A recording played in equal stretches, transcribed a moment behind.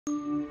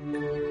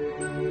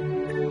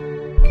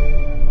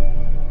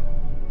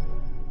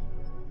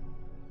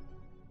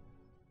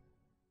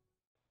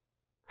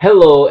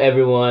Hello,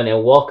 everyone,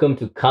 and welcome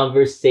to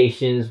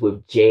Conversations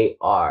with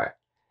JR.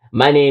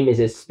 My name is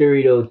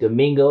Espirito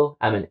Domingo.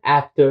 I'm an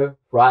actor,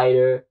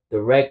 writer,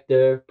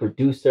 director,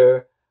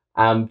 producer.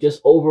 I'm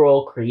just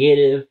overall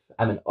creative.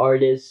 I'm an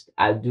artist.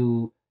 I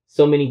do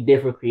so many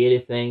different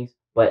creative things,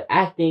 but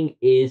acting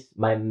is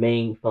my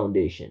main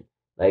foundation.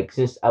 Like,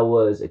 since I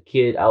was a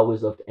kid, I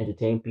always loved to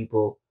entertain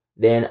people.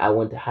 Then I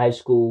went to high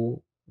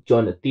school,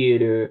 joined the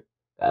theater.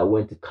 I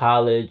went to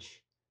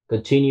college,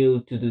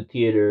 continued to do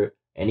theater,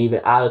 and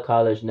even out of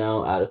college,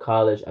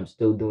 I'm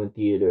still doing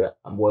theater.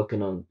 I'm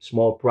working on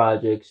small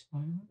projects,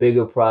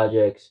 bigger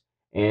projects,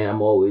 and I'm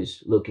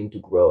always looking to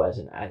grow as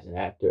an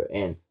actor.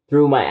 And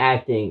through my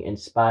acting,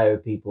 inspire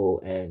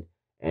people,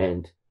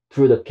 and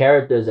through the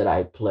characters that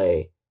I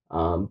play,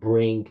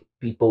 bring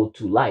people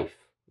to life.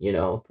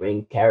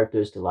 Bring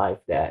characters to life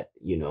that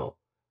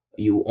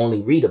you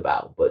only read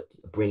about, but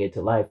bring it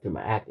to life through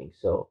my acting.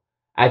 So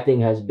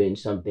acting has been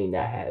something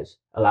that has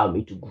allowed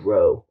me to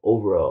grow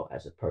overall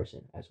as a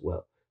person as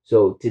well.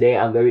 So today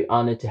I'm very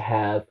honored to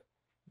have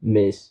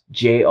Miss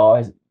JR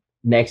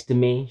next to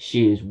me.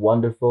 She is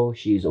wonderful.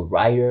 She's a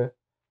writer,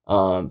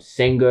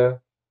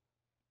 singer,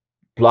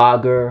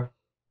 blogger,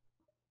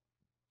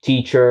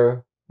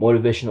 teacher,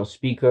 motivational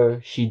speaker.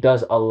 She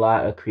does a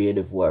lot of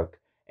creative work,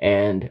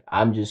 and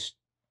I'm just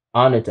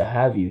honored to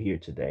have you here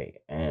today.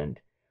 And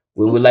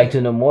we would like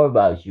to know more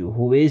about you.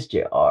 Who is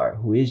JR?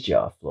 Who is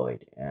JR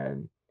Floyd?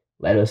 And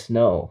let us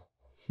know.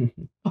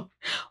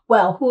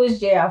 Well, who is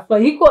J R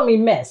Floyd? He called me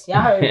Miss.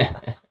 Y'all heard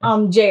that.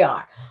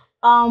 JR.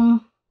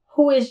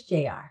 Who is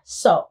JR?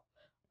 So,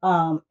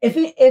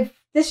 if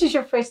this is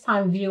your first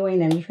time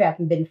viewing and you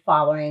haven't been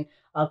following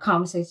a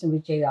conversation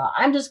with JR,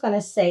 I'm just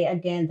gonna say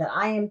again that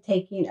I am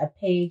taking a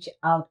page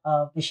out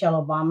of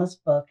Michelle Obama's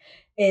book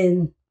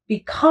in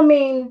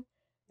becoming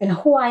and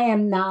who I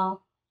am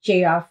now.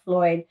 JR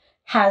Floyd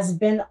has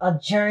been a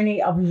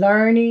journey of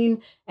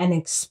learning and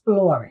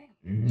exploring.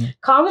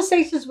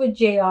 Conversations with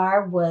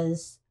JR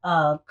was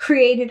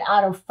created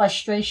out of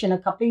frustration a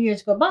couple of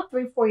years ago, about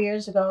 3-4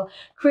 years ago,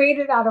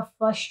 created out of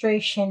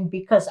frustration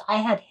because I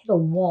had hit a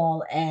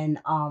wall and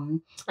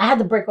I had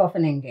to break off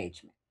an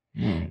engagement.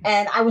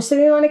 And I was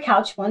sitting on the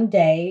couch one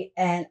day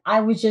and I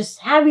was just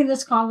having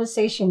this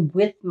conversation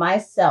with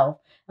myself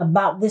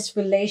about this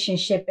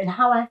relationship and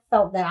how I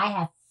felt that I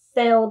had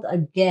failed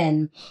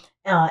again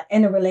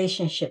in a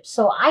relationship.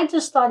 So I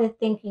just started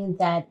thinking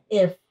that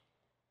if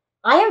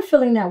I am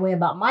feeling that way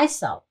about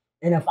myself,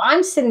 and if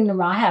I'm sitting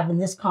around having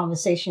this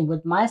conversation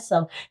with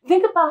myself,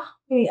 think about how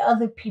many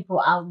other people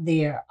out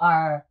there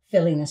are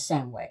feeling the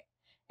same way.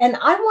 And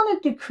I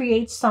wanted to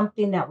create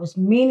something that was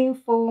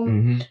meaningful,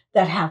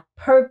 that had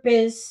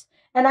purpose,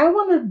 and I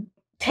want to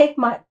take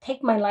my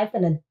life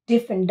in a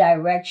different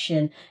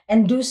direction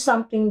and do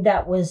something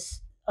that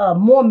was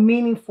more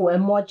meaningful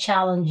and more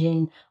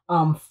challenging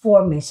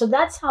for me. So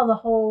that's how the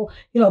whole,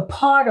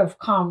 part of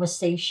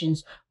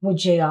Conversations with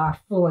J.R.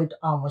 Floyd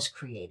was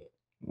created.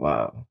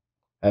 Wow,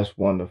 that's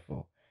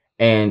wonderful.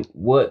 And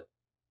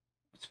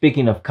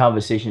speaking of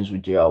Conversations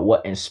with JR,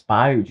 what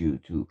inspired you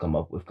to come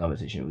up with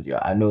Conversations with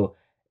JR? I know,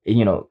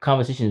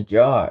 Conversations with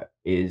JR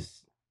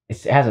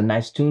it has a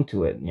nice tune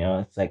to it.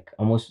 It's like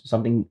almost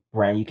something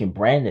brand. You can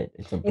brand it.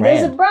 It's a brand.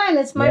 It is a brand.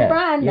 It's my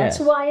brand. That's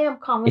who I am.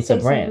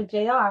 Conversations with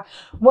JR.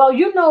 Well,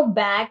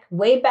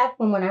 way back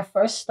when I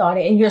first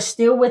started, and you're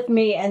still with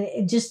me, and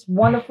it's just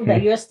wonderful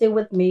that you're still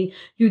with me.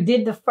 You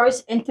did the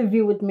first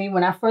interview with me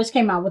when I first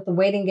came out with The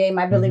Waiting Game,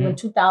 I believe in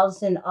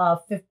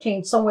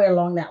 2015, somewhere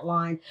along that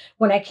line,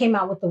 when I came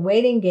out with The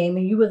Waiting Game,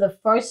 and you were the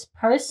first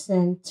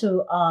person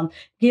to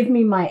give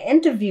me my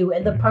interview,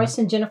 and the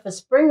person, Jennifer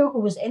Springer,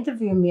 who was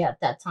interviewing me at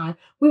that time,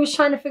 we was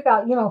trying to figure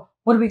out,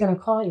 what are we going to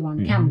call you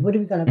on camera? What are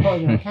we going to call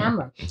you on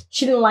camera?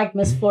 She didn't like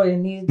Miss Floyd,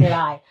 and neither did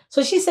I.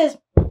 So she says,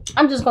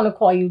 I'm just going to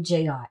call you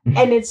JR.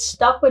 And it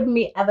stuck with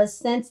me ever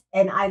since.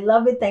 And I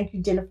love it. Thank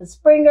you, Jennifer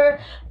Springer.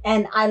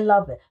 And I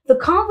love it. The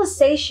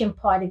conversation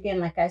part, again,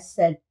 like I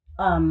said,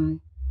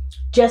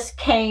 just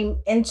came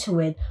into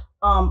it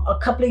a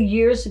couple of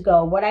years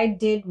ago. What I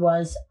did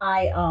was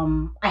I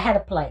had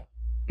a play.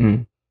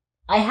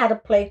 I had a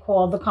play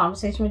called The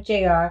Conversation with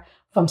JR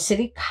from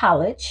City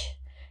College.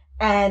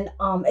 And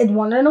it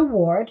won an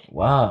award.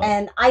 Wow.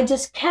 And I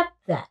just kept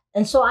that.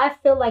 And so I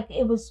feel like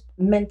it was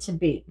meant to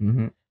be.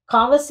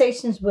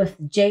 Conversations with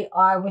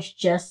JR was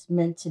just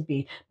meant to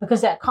be because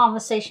that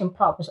conversation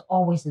part was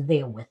always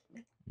there with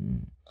me.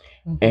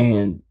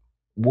 And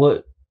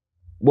what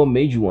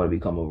made you want to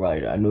become a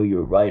writer? I know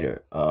you're a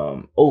writer.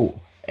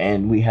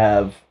 And we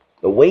have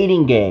The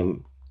Waiting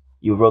Game.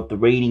 You wrote The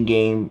Waiting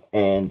Game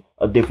and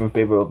A Different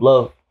Favor of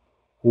Love,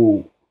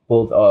 who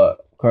both are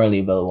currently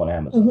available on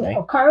Amazon,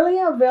 right? Currently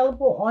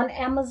available on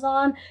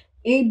Amazon.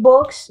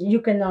 Ebooks, you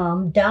can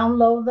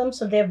download them.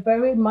 So they're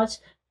very much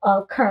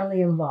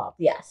currently involved.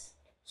 Yes.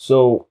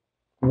 So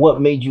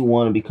what made you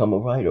want to become a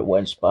writer? What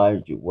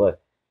inspired you?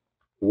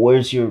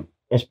 Where's your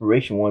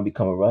inspiration want to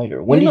become a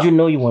writer? When did you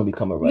know you want to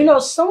become a writer?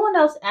 Someone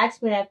else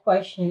asked me that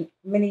question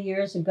many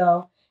years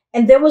ago,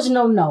 and there was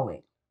no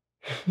knowing.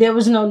 There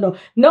was no. The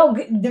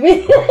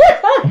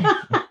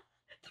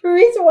The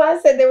reason why I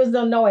said there was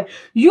no knowing,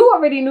 you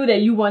already knew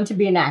that you wanted to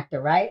be an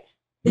actor, right?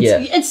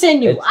 It's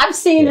in you. I've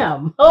seen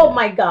him. Oh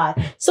my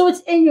God. So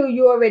it's in you.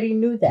 You already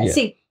knew that. Yeah.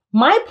 See,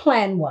 my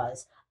plan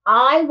was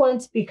I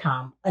wanted to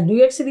become a New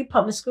York City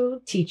public school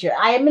teacher.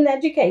 I am in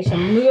education.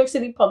 I'm a New York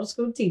City public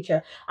school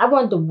teacher. I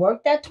wanted to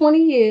work that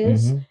 20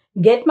 years,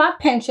 get my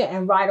pension,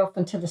 and ride off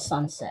into the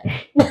sunset.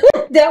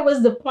 That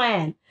was the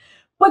plan.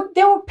 But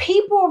there were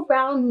people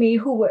around me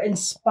who were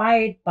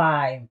inspired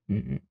by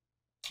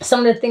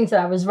some of the things that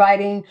I was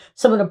writing,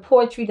 some of the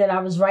poetry that I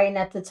was writing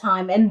at the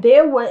time. And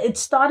it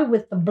started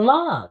with the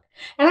blog.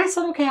 And I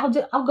said, okay,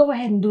 I'll go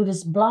ahead and do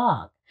this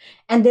blog.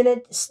 And then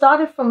it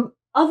started from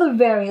other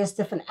various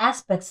different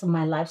aspects of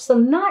my life. So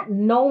not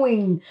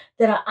knowing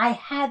that I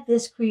had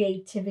this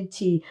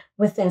creativity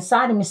within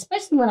inside of me,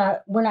 especially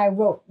when I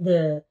wrote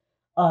the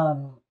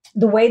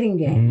Waiting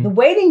Game. The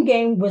Waiting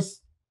Game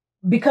was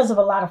because of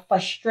a lot of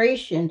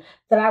frustration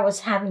that I was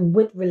having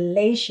with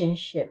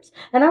relationships.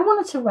 And I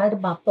wanted to write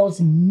about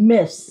those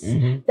myths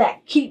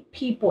that keep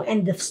people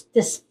in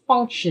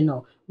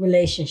dysfunctional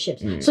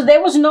relationships. So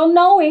there was no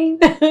knowing.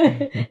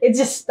 It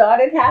just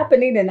started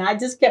happening and I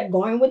just kept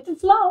going with the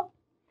flow.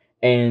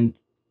 And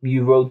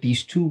you wrote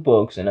these 2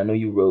 books, and I know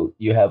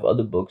you have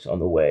other books on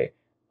the way.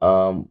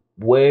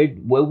 Where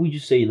would you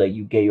say like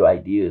you get your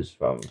ideas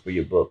from for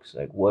your books?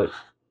 Like what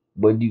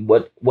do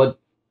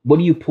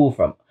you pull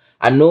from?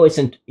 I know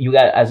you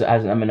got as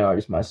I'm an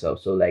artist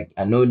myself, so like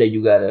I know that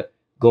you gotta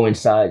go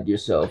inside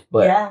yourself,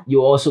 but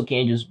you also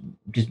can't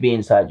just be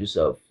inside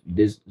yourself.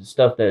 There's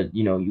stuff that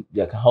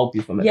that can help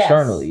you from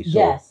externally.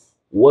 So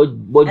what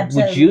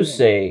would you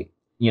say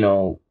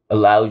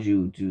allows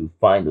you to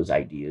find those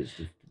ideas,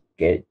 to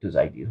get those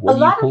ideas? A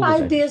lot of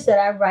ideas that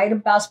I write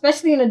about,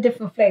 especially in A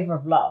Different Flavor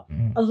of Love.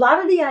 A lot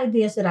of the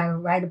ideas that I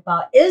write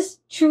about is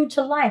true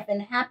to life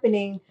and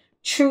happening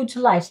true to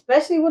life,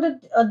 especially with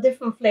a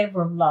different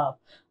flavor of love.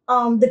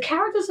 The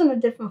characters in A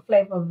Different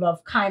Flavor of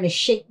Love kind of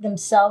shaped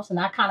themselves, and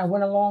I kind of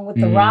went along with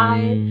the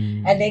ride,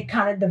 and they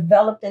kind of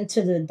developed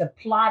into the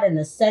plot and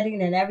the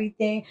setting and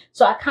everything.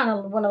 So I kind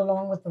of went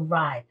along with the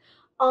ride.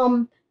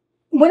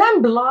 When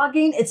I'm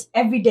blogging, it's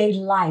everyday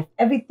life,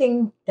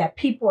 everything that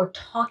people are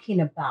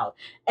talking about,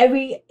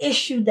 every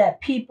issue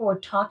that people are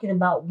talking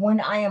about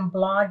when I am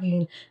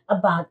blogging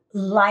about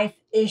life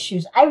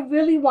issues. I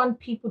really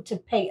want people to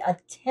pay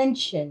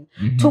attention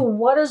to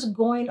what is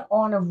going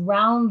on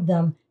around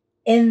them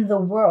in the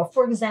world.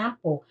 For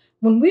example,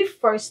 when we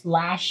first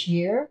last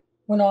year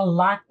went on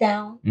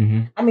lockdown,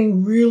 I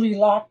mean, really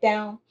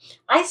lockdown,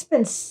 I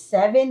spent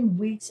 7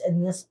 weeks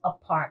in this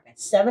apartment,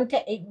 7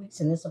 to 8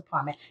 weeks in this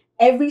apartment,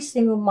 every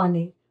single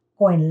Monday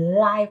going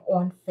live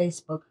on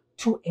Facebook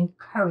to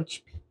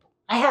encourage people.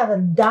 I have a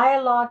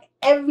dialogue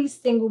every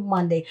single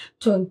Monday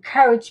to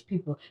encourage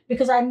people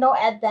because I know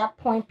at that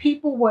point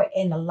people were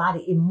in a lot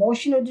of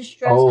emotional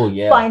distress,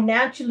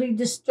 financially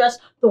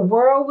distressed. The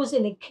world was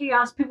in a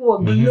chaos. People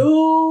were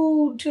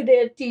glued to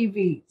their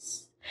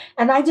TVs.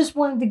 And I just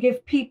wanted to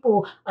give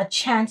people a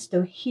chance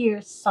to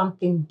hear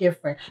something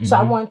different. So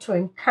I wanted to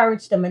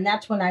encourage them. And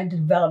that's when I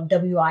developed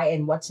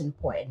WIN, What's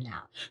Important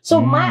Now.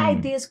 So my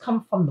ideas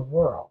come from the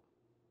world.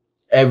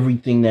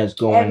 Everything that's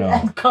going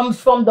on comes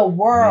from the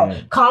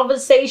world.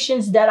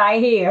 Conversations that I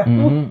hear.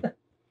 And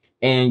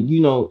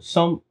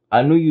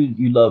I know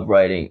you love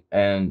writing.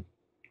 And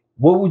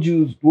what would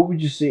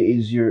you say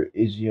is your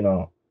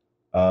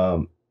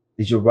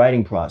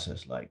writing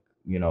process like?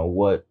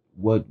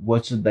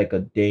 What's like a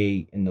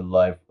day in the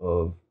life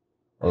of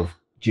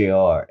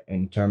JR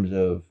in terms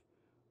of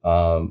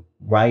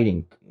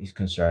writing is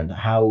concerned?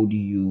 How do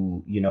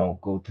you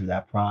go through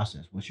that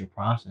process? What's your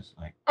process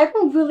like? I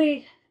don't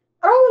really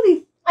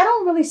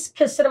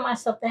consider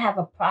myself to have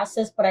a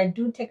process, but I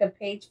do take a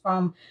page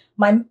from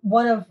one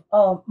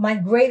of my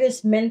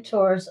greatest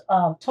mentors,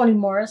 Toni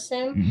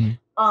Morrison.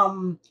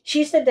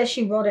 She said that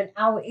she wrote an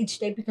hour each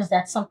day because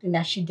that's something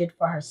that she did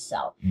for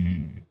herself.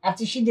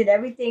 After she did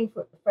everything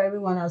for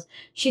everyone else,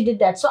 she did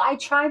that. So I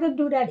try to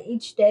do that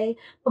each day,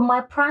 but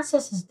my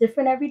process is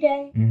different every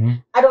day.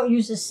 I don't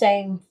use the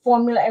same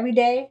formula every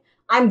day.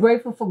 I'm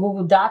grateful for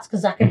Google Docs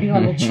because I can be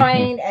on the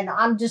train and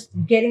I'm just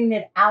getting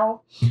it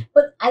out.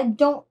 But I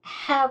don't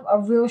have a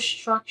real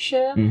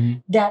structure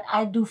that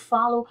I do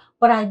follow.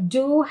 But I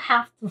do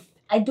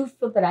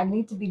feel that I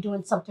need to be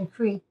doing something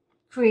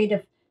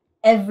creative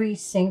every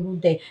single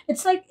day.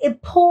 It's like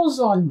it pulls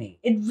on me.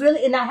 It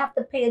really, and I have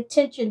to pay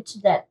attention to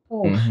that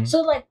pull. So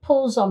it like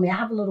pulls on me. I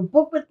have a little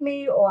book with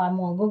me, or I'm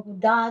on Google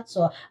Docs,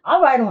 or I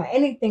write on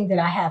anything that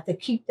I have to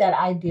keep that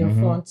idea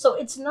flowing. So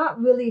it's not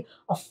really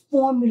a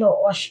formula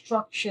or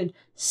structured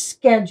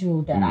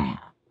schedule that I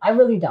have. I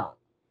really don't.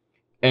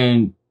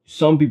 And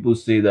some people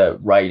say that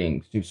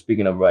writing,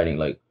 speaking of writing,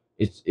 like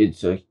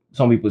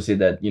some people say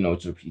that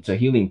it's a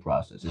healing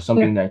process. It's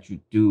something that you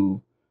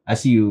do. I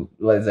see you.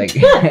 It's like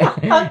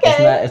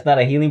it's not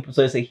a healing.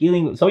 So it's a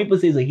healing. Some people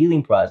say it's a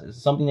healing process.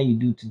 It's something that you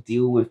do to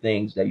deal with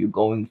things that you're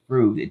going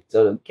through. It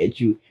sort of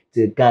gets you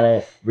to kind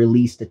of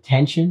release the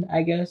tension,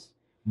 I guess.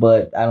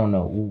 But I don't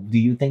know. Do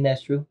you think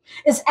that's true?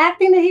 Is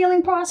acting a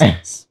healing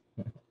process?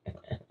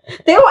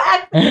 They don't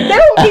act. They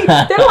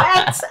don't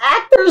act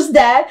actors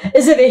that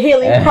is it a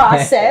healing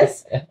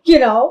process, you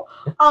know.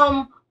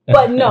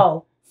 But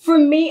no, for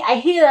me, I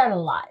hear that a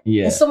lot.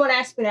 Yeah. And someone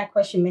asked me that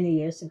question many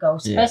years ago,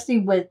 especially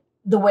with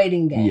the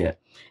waiting game. Yeah.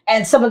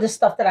 And some of the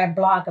stuff that I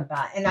blog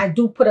about. And I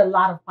do put a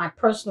lot of my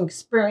personal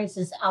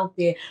experiences out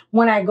there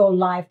when I go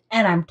live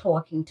and I'm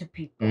talking to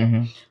people.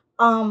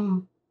 Mm-hmm.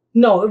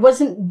 No, it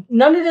wasn't.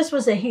 None of this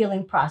was a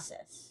healing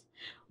process.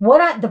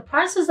 The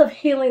process of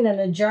healing and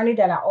the journey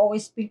that I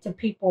always speak to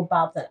people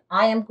about that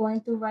I am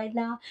going through right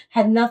now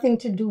had nothing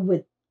to do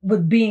with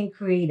being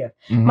creative.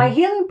 Mm-hmm. My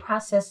healing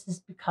process is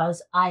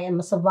because I am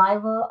a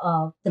survivor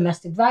of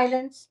domestic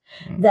violence,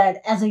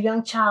 that as a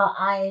young child,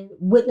 I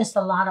witnessed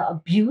a lot of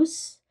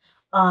abuse.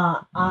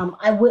 I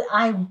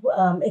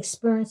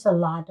experienced a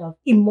lot of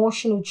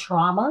emotional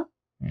trauma.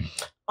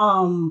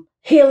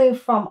 Healing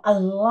from a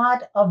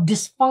lot of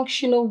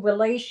dysfunctional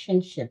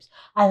relationships,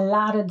 and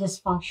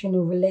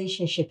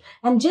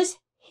just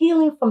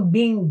healing from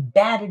being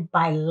battered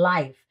by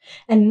life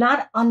and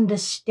not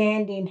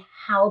understanding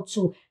how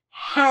to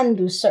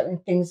handle certain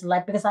things in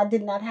life because I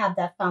did not have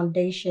that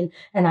foundation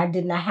and I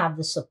did not have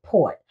the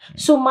support.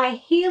 So my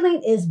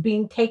healing is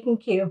being taken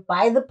care of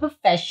by the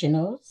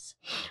professionals.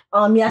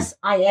 Yes,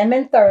 I am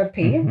in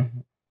therapy.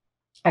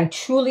 I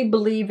truly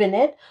believe in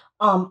it.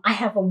 I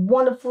have a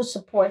wonderful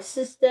support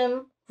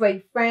system,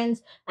 great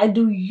friends. I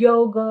do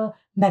yoga,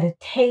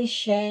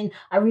 meditation.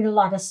 I read a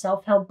lot of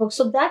self-help books.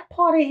 So that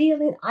part of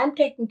healing, I'm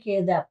taking care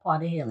of that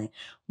part of healing.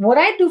 What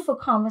I do for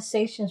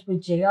conversations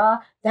with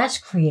JR, that's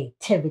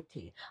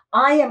creativity.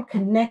 I am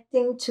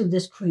connecting to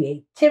this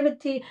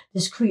creativity,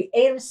 this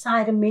creative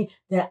side of me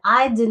that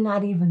I did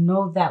not even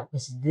know that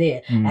was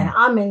there. And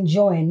I'm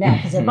enjoying that.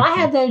 Because if I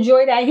had to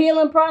enjoy that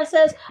healing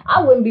process,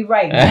 I wouldn't be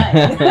writing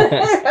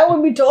that. I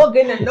wouldn't be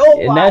talking to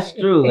nobody. And that's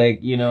true.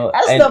 Like, you know,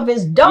 that stuff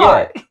is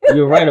dark. Yeah,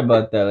 you're right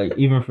about that. Like,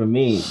 even for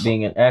me,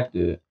 being an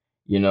actor,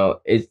 you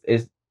know,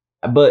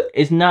 but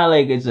it's not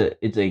like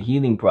it's a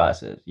healing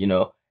process, you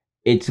know.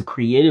 It's a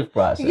creative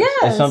process. Yes.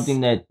 It's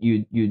something that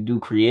you do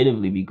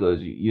creatively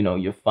because you know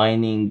you're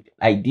finding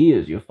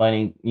ideas. You're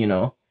finding, you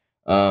know,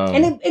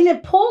 and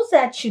it pulls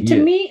at you.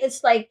 To me,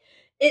 it's like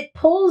it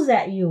pulls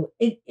at you.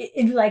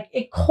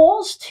 It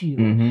calls to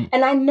you.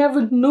 And I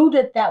never knew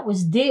that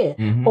was there.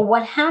 But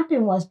what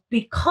happened was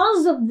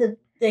because of the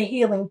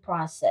healing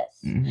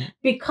process,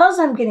 because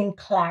I'm getting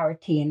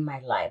clarity in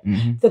my life,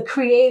 the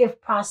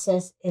creative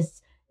process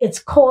it's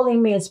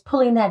calling me, it's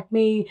pulling at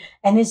me,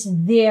 and it's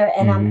there,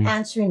 and I'm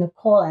answering the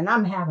call, and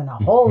I'm having a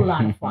whole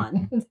lot of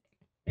fun.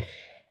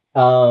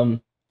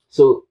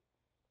 So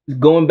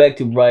going back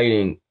to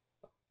writing,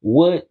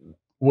 when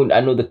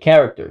I know the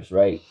characters,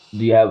 right?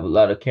 Do you have a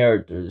lot of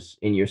characters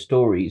in your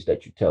stories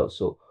that you tell?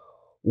 So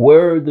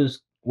where do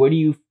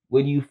you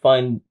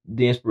find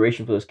the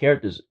inspiration for those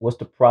characters? What's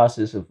the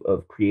process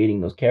of creating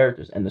those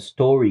characters and the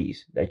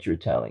stories that you're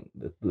telling?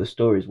 The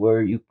stories, where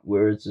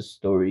are the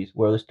stories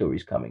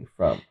coming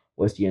from?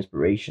 What's the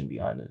inspiration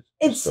behind it?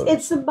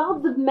 It's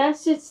about the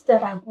message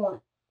that I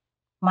want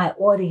my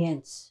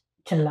audience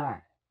to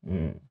learn.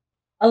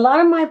 A lot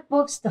of my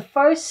books,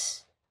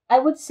 I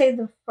would say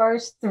the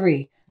first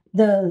three.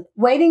 The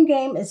Waiting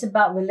Game is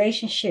about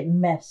relationship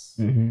myths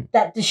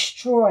that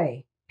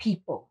destroy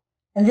people.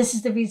 And this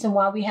is the reason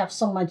why we have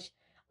so much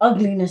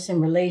ugliness in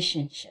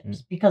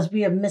relationships, because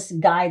we are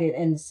misguided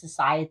in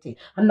society.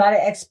 I'm not an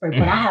expert,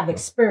 but I have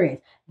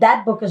experience.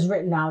 That book is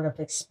written out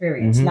of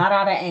experience, not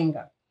out of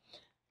anger.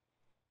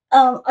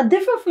 A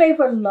Different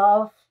Flavor of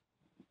Love,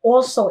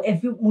 also,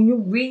 when you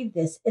read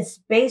this, it's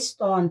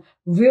based on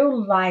real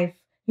life.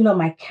 You know,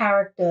 my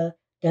character,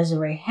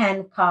 Desiree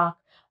Hancock,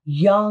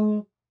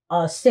 young,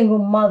 single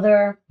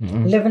mother,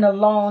 living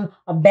alone,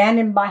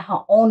 abandoned by her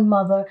own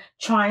mother,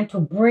 trying to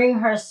bring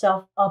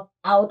herself up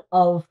out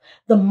of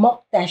the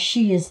muck that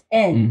she is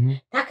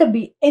in. That could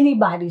be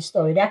anybody's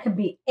story. That could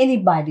be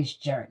anybody's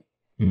journey.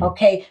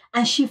 Okay.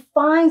 And she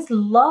finds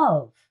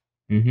love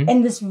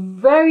in this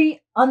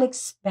very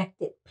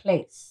unexpected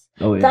place.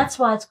 Oh, yeah. That's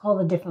why it's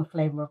called A Different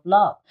Flavor of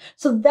Love.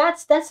 So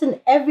that's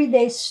an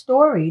everyday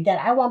story that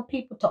I want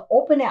people to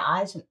open their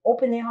eyes and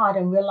open their heart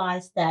and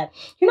realize that,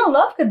 you know,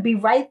 love could be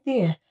right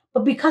there.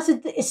 But because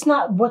it's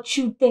not what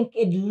you think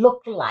it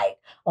looked like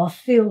or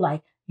feel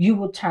like, you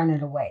will turn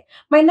it away.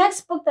 My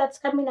next book that's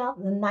coming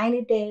out, The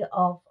 90 Day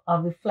of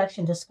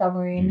Reflection,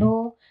 Discovery, and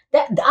Renewal,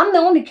 I'm the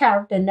only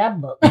character in that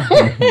book.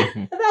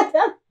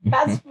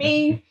 That's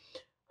me.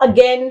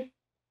 Again,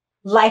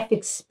 life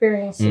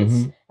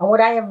experiences. And what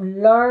I have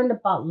learned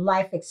about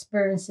life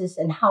experiences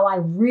and how I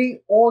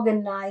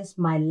reorganize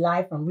my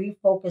life and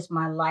refocus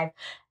my life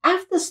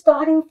after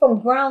starting from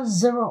ground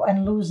zero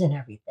and losing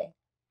everything.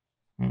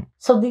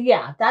 So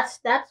that's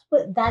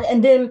what that,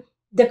 and then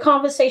the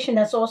conversation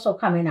that's also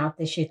coming out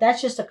this year,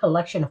 that's just a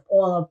collection of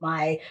all of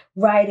my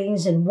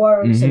writings and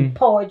works and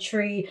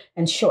poetry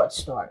and short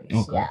stories.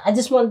 Okay. Yeah, I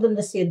just wanted them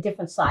to see a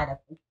different side of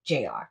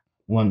JR.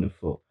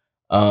 Wonderful.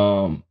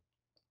 Where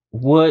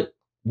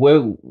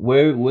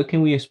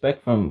can we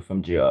expect from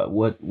JR?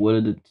 What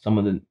are some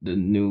of the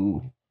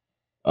new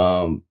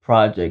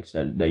projects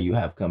that you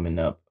have coming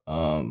up?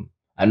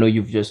 I know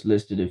you've just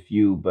listed a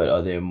few, but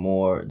are there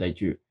more that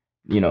do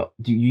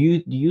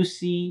you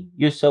see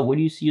yourself, what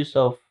do you see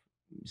yourself,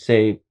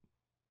 say,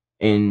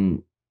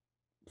 in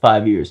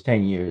 5 years,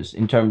 10 years,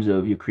 in terms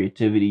of your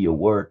creativity, your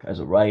work as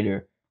a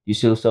writer? You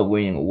see yourself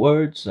winning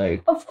awards,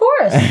 like? Of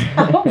course.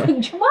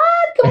 What?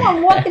 Come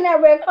on, walking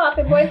that red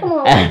carpet, boy. Come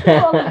on, what you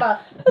talking about?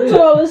 Let's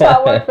do all this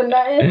hard work for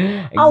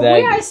nothing.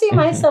 Where I see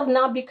myself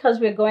now, because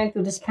we're going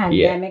through this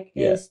pandemic,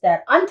 is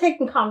that I'm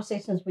taking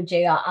conversations with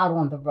JR out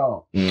on the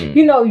road.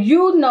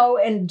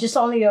 And just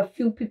only a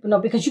few people know,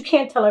 because you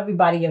can't tell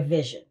everybody your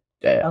vision.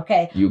 Yeah,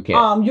 okay, you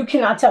can't. You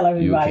cannot tell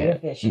everybody your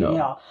vision.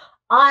 No.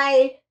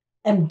 I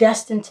am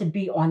destined to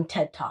be on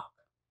TED Talk.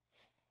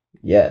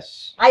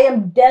 Yes. I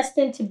am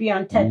destined to be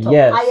on TED Talk.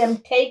 Yes. I am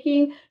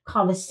taking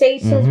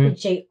conversations with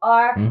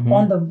JR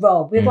on the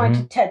road. We're going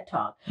to TED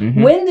Talk.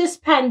 When this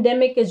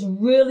pandemic is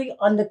really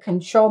under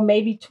control,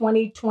 maybe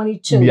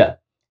 2022,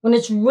 when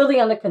it's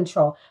really under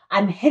control,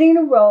 I'm hitting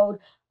the road.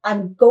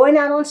 I'm going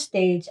out on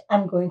stage.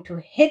 I'm going to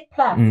hit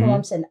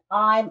platforms, and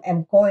I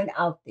am going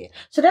out there.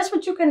 So that's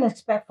what you can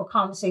expect for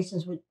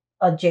conversations with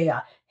JR.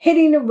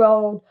 Hitting the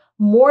road.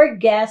 More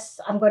guests.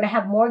 I'm going to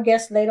have more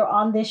guests later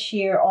on this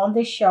year on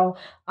this show.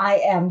 I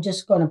am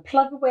just going to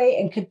plug away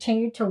and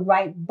continue to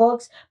write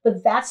books.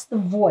 But that's the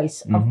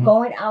voice of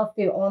going out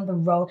there on the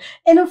road.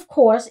 And of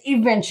course,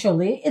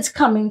 eventually, it's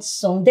coming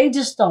soon. They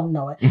just don't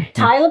know it.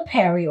 Tyler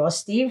Perry or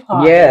Steve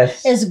Harvey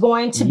is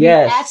going to be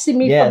asking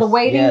me for The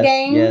Waiting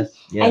Game.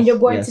 And you're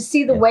going to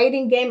see The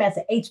Waiting Game as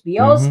an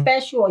HBO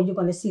special, or you're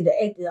going to see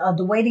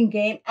the Waiting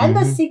Game and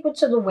the sequel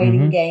to The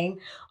Waiting Game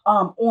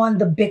on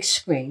the big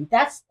screen.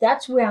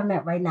 That's where I'm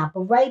at right now.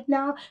 But right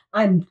now,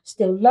 I'm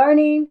still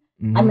learning.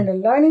 I'm in a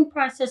learning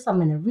process.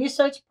 I'm in a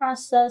research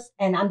process,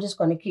 and I'm just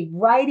going to keep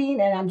writing,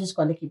 and I'm just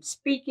going to keep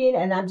speaking,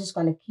 and I'm just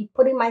going to keep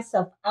putting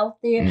myself out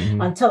there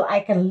until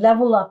I can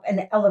level up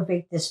and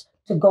elevate this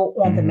to go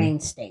on the main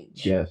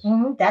stage. Yes.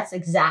 That's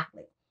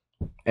exactly.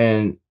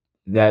 And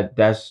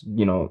that's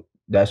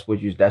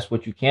what you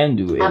can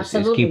do, is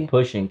keep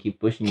pushing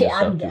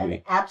yourself to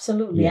it.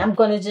 Absolutely. I'm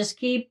going to just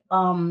keep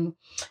talking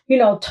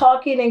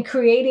and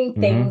creating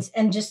things,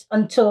 and just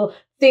until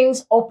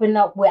things open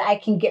up where I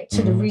can get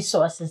to the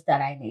resources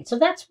that I need. So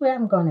that's where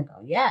I'm going to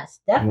go. Yes,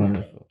 definitely.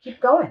 Wonderful. Keep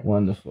going.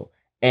 Wonderful.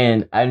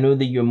 And I know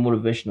that you're a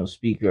motivational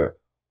speaker.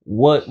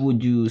 What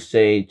would you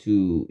say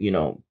to,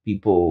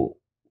 people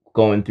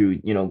going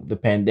through, the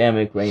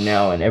pandemic right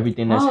now and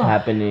everything that's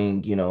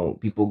happening,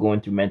 people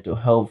going through mental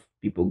health,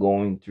 people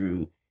going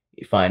through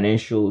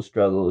financial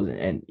struggles,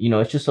 and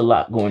it's just a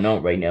lot going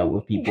on right now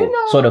with people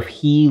sort of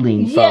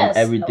healing from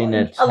everything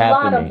that's happening. A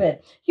lot of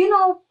it.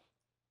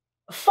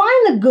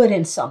 Find the good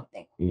in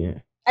something. Yeah.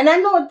 And I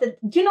know that,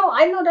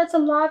 I know that's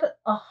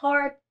a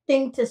hard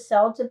thing to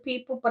sell to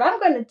people, but I'm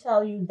going to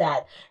tell you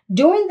that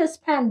during this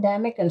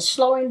pandemic and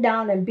slowing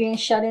down and being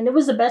shut in, it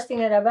was the best thing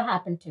that ever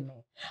happened to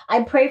me.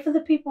 I pray for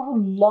the people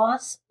who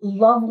lost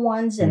loved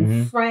ones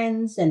and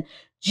friends and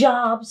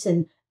jobs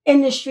and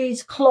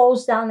industries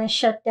closed down and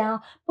shut down.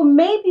 But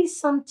maybe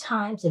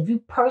sometimes if you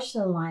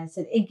personalize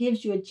it, it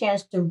gives you a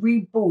chance to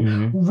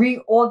reboot,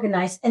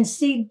 reorganize, and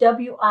see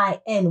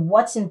WIN,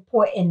 what's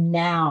important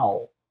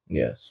now.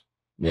 Yes.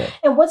 Yeah.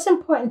 And what's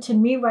important to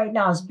me right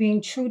now is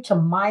being true to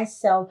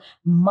myself,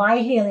 my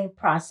healing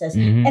process,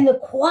 and the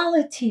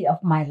quality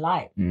of my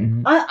life.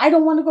 I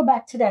don't want to go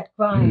back to that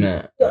grind.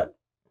 No.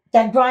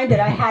 That grind that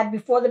I had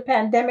before the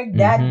pandemic,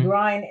 that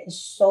grind is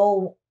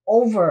so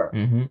over.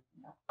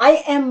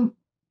 I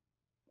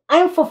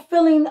am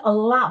fulfilling a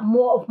lot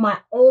more of my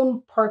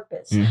own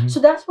purpose. So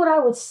that's what I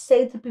would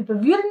say to people.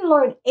 If you didn't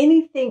learn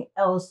anything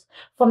else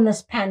from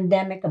this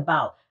pandemic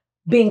about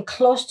being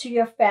close to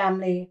your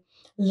family,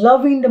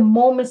 loving the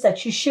moments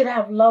that you should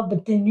have loved,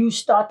 but then you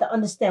start to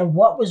understand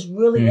what was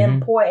really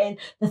important,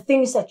 the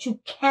things that you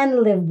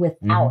can live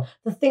without,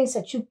 the things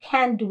that you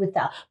can do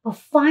without, but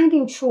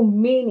finding true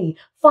meaning,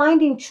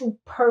 finding true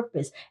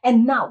purpose,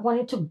 and not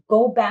wanting to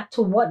go back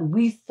to what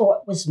we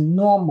thought was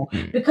normal.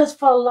 Because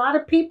for a lot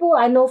of people,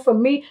 I know for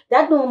me,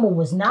 that normal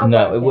was not working.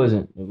 No, it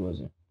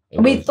wasn't.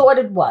 We thought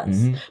it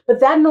was, but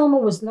that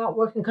normal was not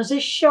working, because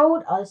it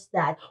showed us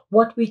that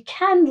what we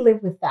can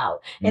live without.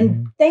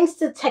 And thanks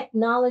to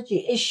technology,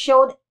 it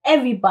showed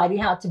everybody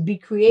how to be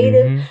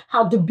creative,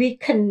 how to be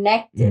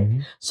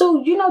connected.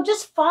 So,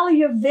 just follow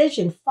your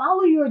vision,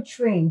 follow your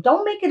dream.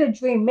 Don't make it a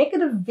dream, make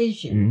it a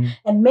vision,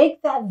 and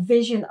make that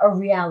vision a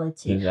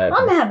reality. Exactly.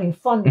 I'm having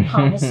fun with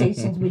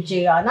conversations with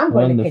JR, and I'm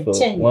going to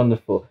continue.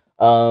 Wonderful.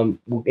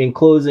 In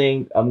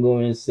closing, I'm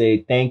going to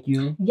say thank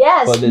you.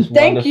 Yes, for this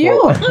thank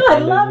you. I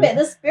love it.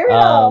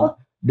 Espirito.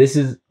 This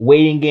is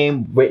Waiting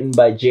Game, written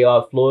by J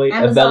R Floyd,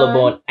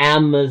 available on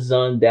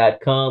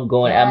Amazon.com.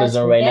 Go on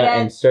Amazon right now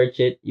and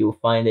search it. You'll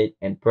find it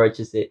and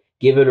purchase it.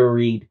 Give it a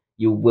read.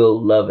 You will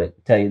love it.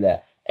 I'll tell you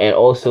that. And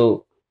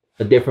also,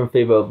 A Different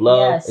Flavor of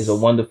Love is a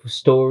wonderful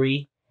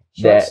story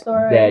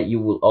that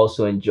you will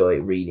also enjoy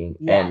reading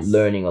and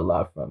learning a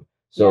lot from.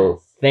 So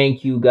Yes.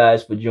 thank you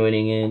guys for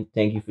joining in.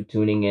 Thank you for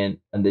tuning in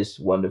on this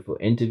wonderful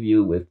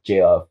interview with J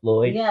R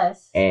Floyd.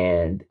 Yes.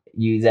 And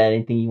is there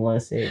anything you want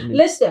to say?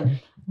 Listen,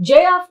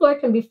 J R Floyd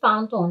can be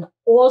found on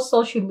all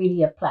social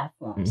media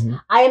platforms.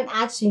 I am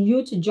asking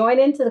you to join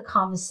into the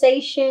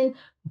conversation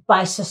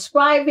by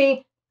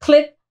subscribing.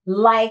 Click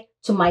like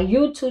to my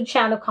YouTube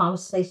channel,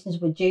 Conversations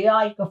with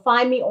JR. You can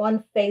find me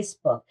on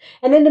Facebook.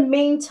 And in the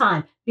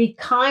meantime, be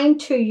kind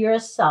to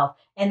yourself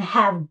and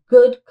have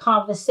good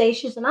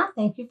conversations. And I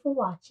thank you for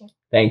watching.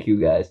 Thank you,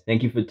 guys.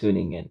 Thank you for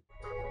tuning in.